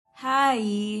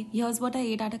Hi! Here's what I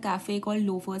ate at a cafe called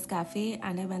Loafer's Cafe,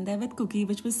 and I went there with Cookie,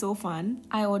 which was so fun.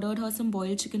 I ordered her some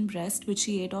boiled chicken breast, which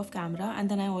she ate off camera,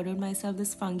 and then I ordered myself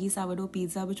this fungi sourdough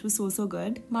pizza, which was so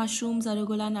good. Mushrooms,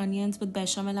 arugula, and onions with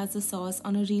bechamel as the sauce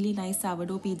on a really nice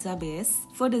sourdough pizza base.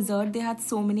 For dessert, they had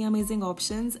so many amazing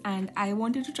options, and I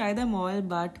wanted to try them all,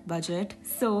 but budget.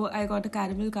 So I got a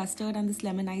caramel custard and this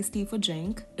lemon iced tea for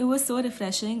drink. It was so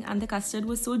refreshing, and the custard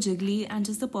was so jiggly and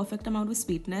just the perfect amount of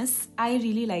sweetness. I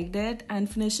really liked it, and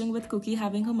finishing with Cookie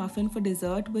having her muffin for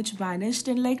dessert, which vanished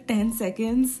in like 10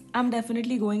 seconds. I'm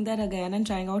definitely going there again and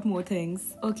trying out more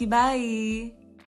things. Okay, bye!